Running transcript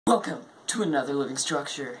Welcome to another living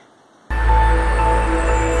structure.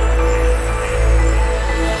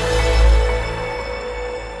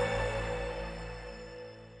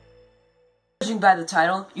 Judging by the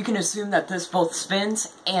title, you can assume that this both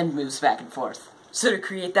spins and moves back and forth. So to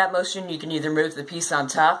create that motion, you can either move the piece on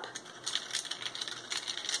top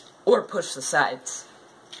or push the sides.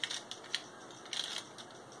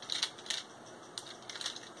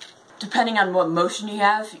 Depending on what motion you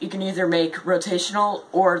have, you can either make rotational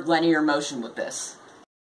or linear motion with this.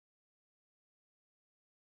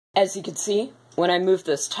 As you can see, when I move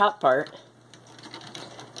this top part,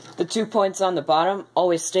 the 2 points on the bottom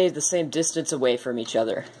always stay the same distance away from each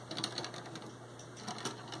other.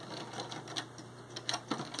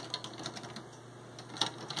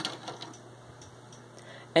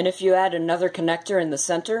 And if you add another connector in the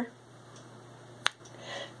center,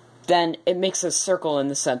 then it makes a circle in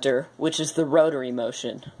the center, which is the rotary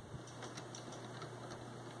motion.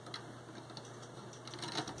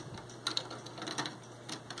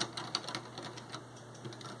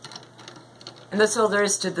 And that's all there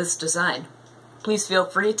is to this design. Please feel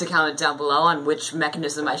free to comment down below on which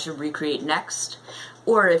mechanism I should recreate next,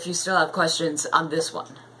 or if you still have questions on this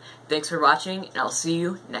one. Thanks for watching, and I'll see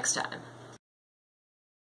you next time.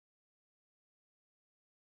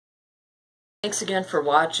 Thanks again for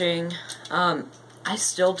watching. I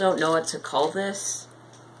still don't know what to call this.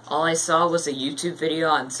 All I saw was a YouTube video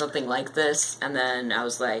on something like this, and then I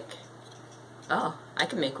was like, oh, I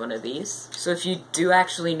can make one of these. So if you do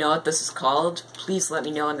actually know what this is called, please let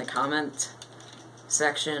me know in the comment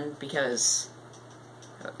section, because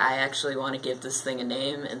I actually want to give this thing a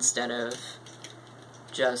name instead of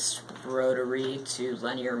just rotary to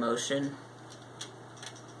linear motion.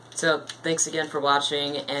 So, thanks again for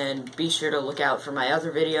watching, and be sure to look out for my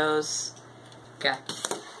other videos. Okay.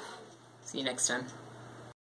 See you next time.